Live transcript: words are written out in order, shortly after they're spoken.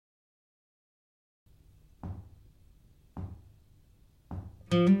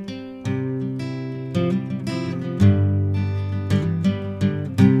I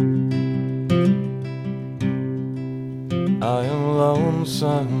am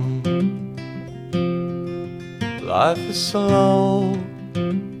lonesome, life is slow,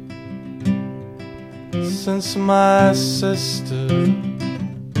 since my sister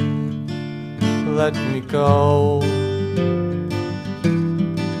let me go.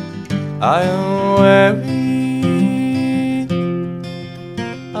 I am weary,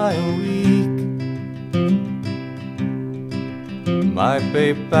 I am weak, my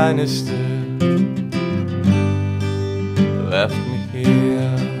babe Bannister left me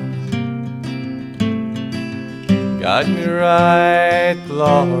here. Guide me right,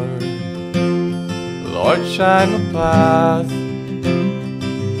 Lord, Lord, shine my path.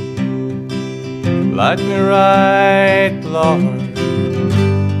 Light me right, Lord,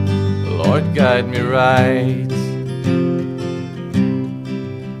 Lord, guide me right.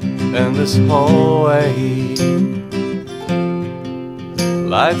 And this whole way,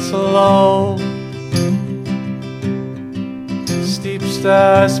 lights are low, steep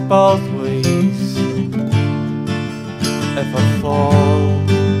stairs both ways. If I fall,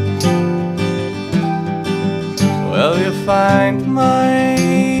 will you find my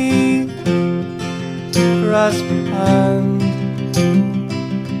grasping hand?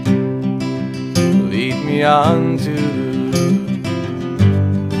 Lead me on to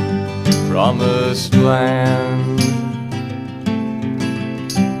promised land.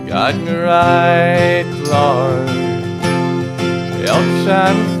 Guide me right, Lord, help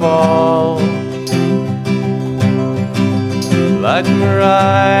and fall. Light me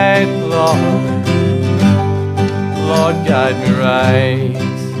right, Lord, Lord, guide me right.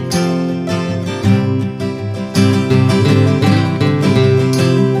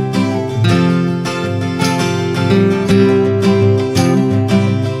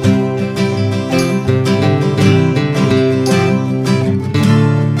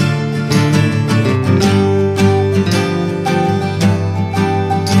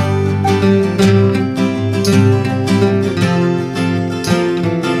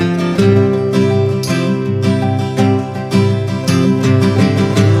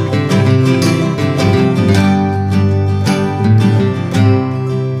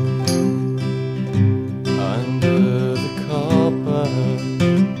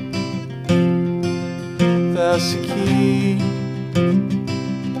 There's a key,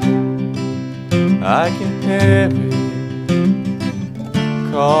 I can hear it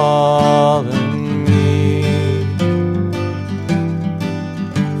calling me.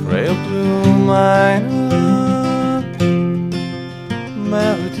 Frail blue minor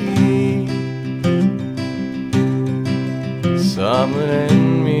melody,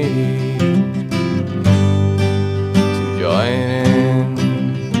 summoning me to join in.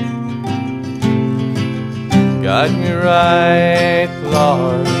 Guide me right,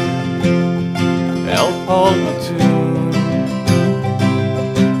 Lord, help hold my tune.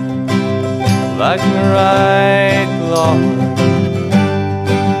 Light me right, Lord,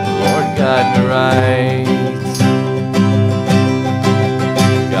 Lord, guide me right.